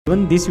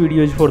Even this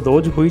video is for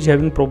those who is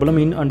having problem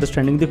in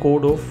understanding the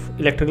code of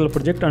electrical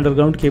project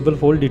underground cable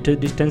fault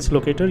distance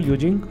locator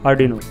using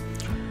Arduino.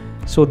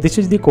 So this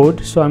is the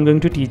code. So I'm going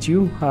to teach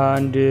you,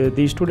 and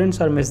the students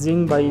are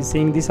messaging by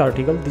saying this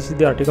article. This is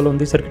the article on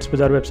the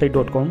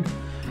circuitsbazaarwebsite.com.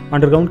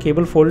 Underground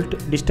cable fault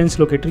distance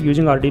locator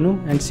using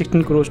Arduino and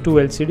 16 cross 2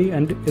 LCD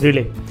and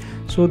relay.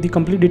 So the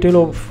complete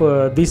detail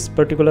of this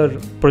particular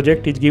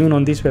project is given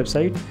on this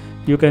website.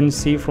 You can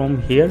see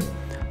from here,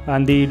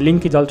 and the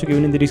link is also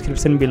given in the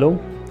description below.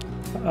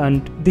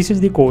 And this is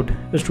the code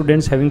the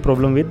students having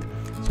problem with.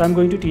 So I'm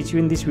going to teach you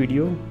in this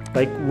video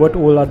like what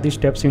all are the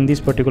steps in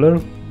this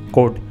particular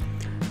code.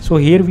 So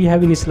here we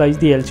have initialized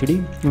the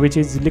LCD, which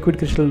is liquid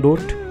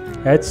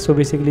crystal.h. so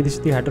basically this is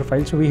the header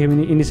file. So we have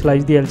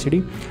initialized the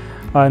LCD,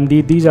 and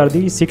these are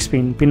the 6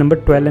 pin number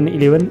 12 and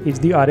 11 is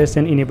the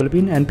RSN enable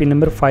pin, and pin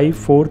number 5,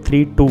 4,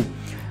 3, 2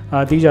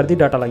 these are the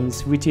data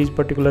lines, which is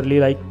particularly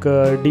like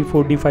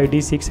D4, D5,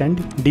 D6 and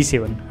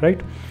D7,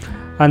 right?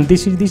 And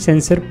this is the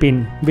sensor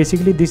pin.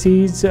 Basically this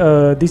is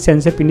this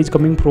sensor pin is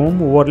coming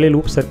from overlay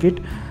loop circuit,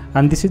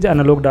 and this is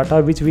analog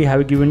data which we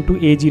have given to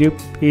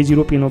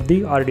A0 pin of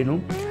the Arduino.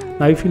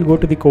 Now if you go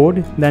to the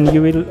code, then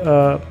you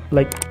will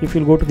if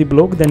you go to the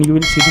block, then you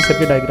will see the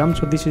circuit diagram.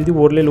 So this is the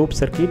overlay loop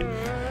circuit.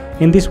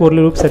 In this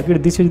overlay loop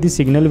circuit, this is the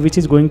signal which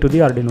is going to the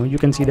Arduino. You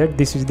can see that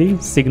this is the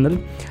signal,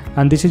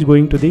 and this is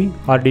going to the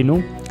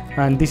Arduino,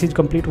 and this is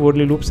complete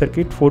overlay loop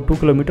circuit for 2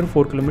 km,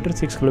 4 km,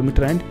 6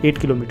 km and 8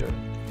 km.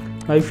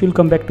 Now if you'll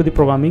come back to the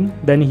programming,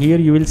 then here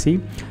you will see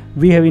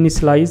we have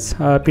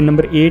initialized pin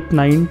number 8,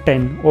 9,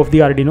 10 of the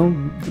Arduino,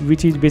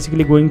 which is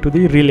basically going to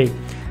the relay,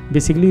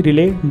 basically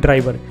relay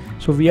driver.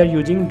 So we are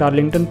using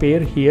Darlington pair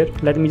here.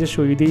 Let me just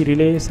show you the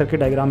relay circuit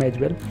diagram as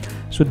well.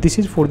 So this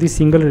is for the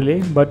single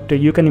relay, but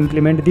you can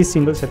implement this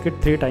single circuit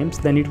 3 times,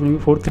 then it will be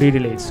for 3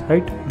 relays,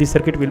 right? This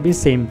circuit will be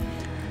same.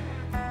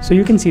 So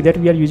you can see that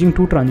we are using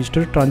 2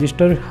 transistor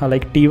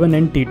like T1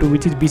 and T2,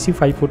 which is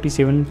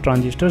BC547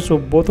 transistor. So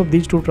both of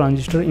these 2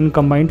 transistors in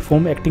combined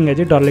form acting as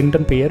a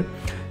Darlington pair.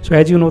 So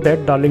as you know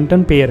that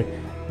Darlington pair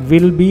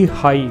will be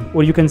high,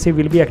 or you can say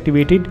will be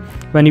activated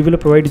when you will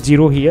provide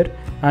 0 here,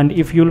 and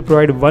if you will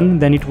provide 1,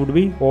 then it would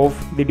be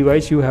off the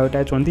device you have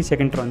attached on the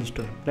second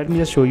transistor. Let me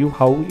just show you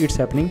how it's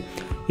happening.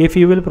 If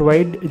you will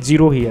provide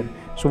 0 here,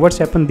 so what's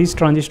happened, this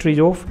transistor is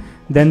off,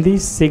 then the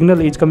signal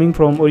is coming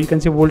from, or you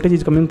can say voltage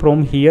is coming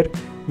from here,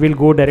 will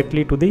go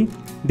directly to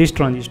this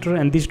transistor,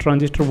 and this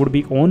transistor would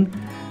be on,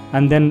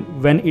 and then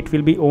when it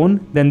will be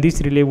on, then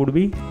this relay would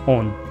be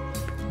on.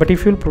 But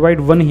if you will provide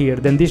 1 here,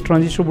 then this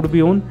transistor would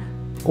be on.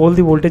 All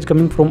the voltage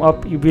coming from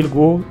up, it will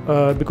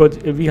go because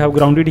we have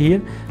grounded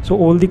here, so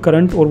all the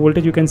current or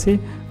voltage you can say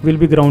will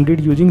be grounded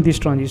using this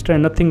transistor,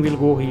 and nothing will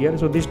go here.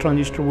 So this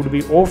transistor would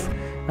be off,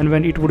 and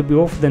when it would be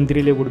off, then the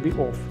relay would be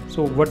off.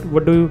 So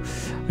what do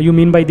you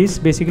mean by this?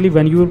 Basically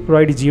when you will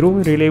provide 0,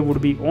 relay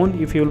would be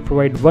on. If you will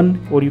provide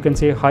 1, or you can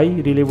say high,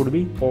 relay would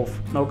be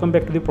off. Now come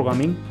back to the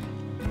programming.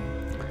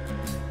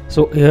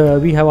 So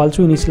we have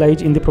also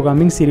initialized in the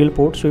programming serial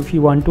port. So if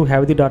you want to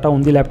have the data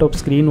on the laptop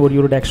screen or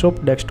your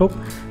desktop,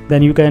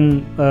 then you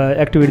can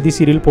activate the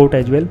serial port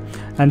as well.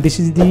 And this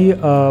is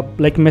the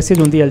like message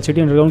on the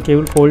LCD, underground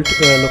cable fault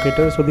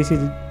locator. So this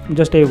is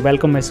just a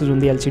welcome message on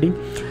the LCD.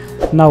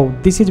 Now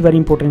this is very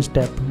important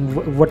step.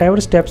 Whatever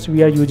steps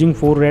we are using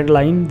for red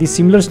line, the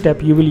similar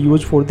step you will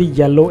use for the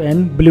yellow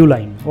and blue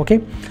line.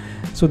 Okay,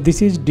 so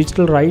this is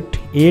digital write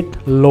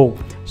 8 low.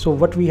 So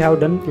what we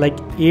have done, like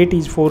 8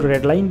 is for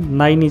red line,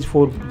 9 is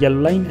for yellow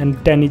line,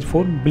 and 10 is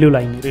for blue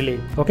line relay.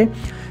 Okay,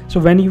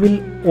 so when you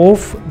will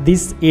off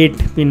this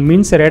 8 pin,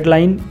 means red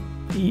line,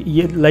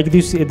 like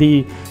this,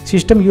 the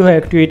system you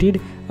have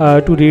activated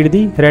to read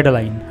the red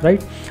line,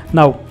 right?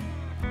 Now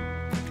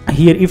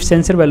here if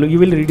sensor value, you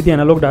will read the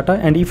analog data,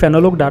 and if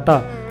analog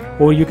data,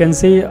 or you can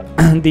say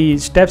the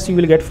steps you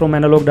will get from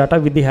analog data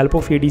with the help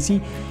of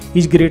ADC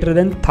is greater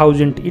than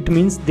 1000, it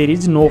means there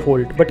is no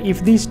fault. But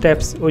if these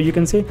steps, or you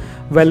can say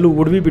value,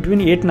 would be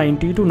between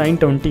 890 to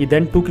 920,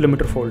 then 2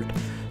 km fault.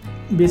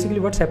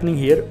 Basically what's happening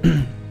here,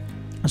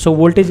 so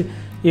voltage,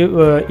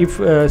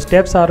 if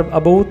steps are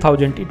above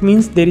 1000, it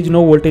means there is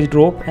no voltage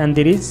drop and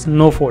there is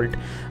no fault.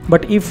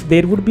 But if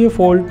there would be a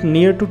fault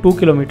near to 2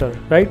 km,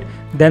 right,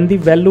 then the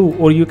value,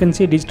 or you can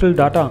say digital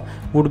data,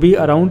 would be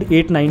around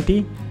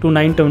 890 to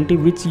 920,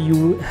 which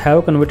you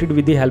have converted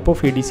with the help of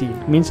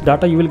ADC. Means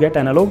data you will get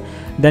analog,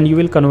 then you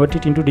will convert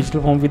it into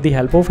digital form with the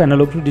help of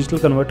analog to digital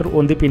converter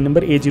on the pin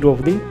number A0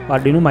 of the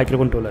Arduino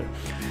microcontroller.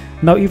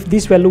 Now if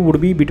this value would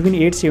be between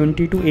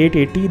 870 to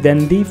 880,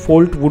 then the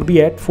fault would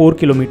be at 4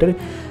 km.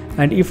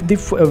 And if the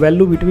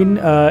value between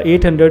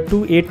 800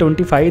 to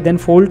 825, then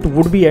fault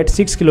would be at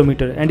 6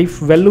 km. And if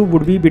value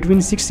would be between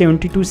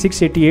 670 to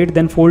 688,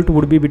 then fault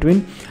would be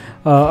between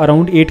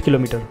around 8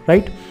 km,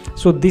 right?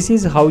 So this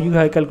is how you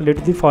have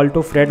calculated the fault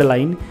of red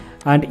line.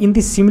 And in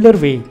the similar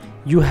way,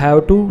 you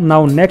have to,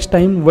 now next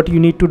time what you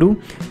need to do,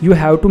 you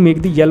have to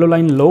make the yellow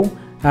line low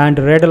and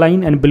red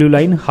line and blue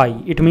line high.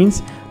 It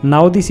means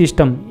now the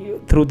system,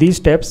 through these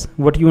steps,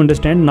 what you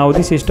understand, now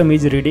the system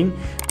is reading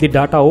the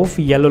data of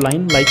yellow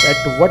line, like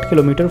at what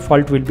kilometer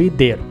fault will be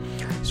there.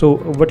 So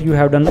what you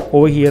have done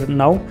over here,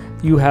 now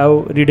you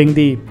have reading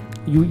the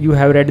you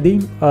have read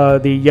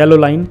the yellow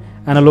line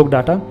analog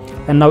data,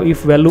 and now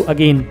if value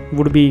again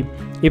would be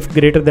if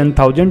greater than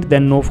 1000,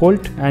 then no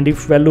fault, and if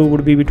value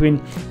would be between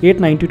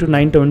 890 to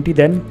 920,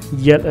 then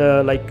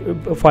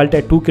fault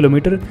at 2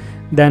 km,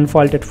 then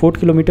fault at 4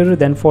 km,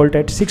 then fault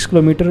at 6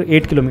 km,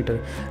 8 km.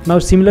 Now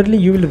similarly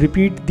you will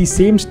repeat the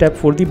same step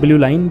for the blue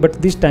line,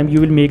 but this time you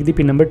will make the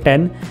pin number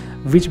 10,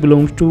 which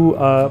belongs to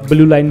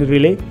blue line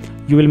relay.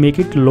 You will make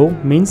it low,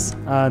 means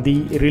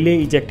the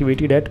relay is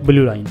activated at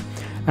blue line,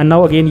 and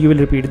now again you will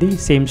repeat the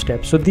same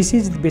step. So this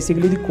is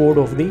basically the code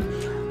of the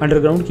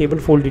underground cable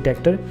fault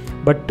detector.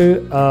 But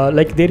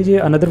like there is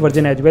another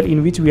version as well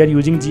in which we are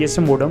using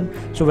GSM modem.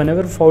 So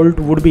whenever fault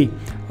would be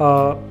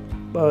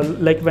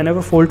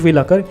whenever fault will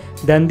occur,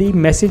 then the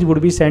message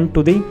would be sent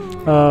to the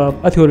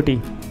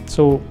authority.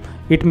 So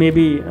it may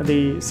be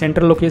the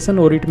central location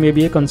or it may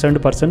be a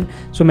concerned person.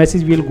 So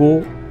message will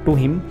go to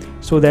him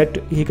so that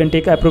he can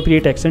take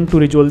appropriate action to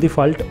resolve the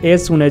fault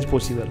as soon as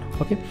possible.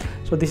 Okay,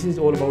 so this is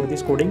all about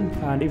this coding,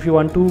 and if you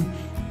want to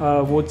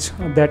watch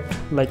that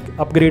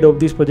upgrade of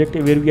this project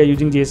where we are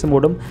using GSM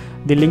modem,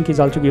 the link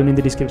is also given in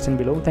the description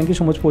below. Thank you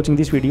so much for watching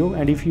this video,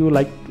 and if you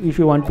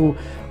want to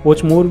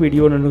watch more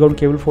video on underground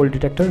cable fault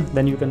detector,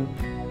 then you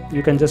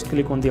can just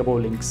click on the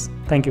above links.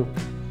 Thank you.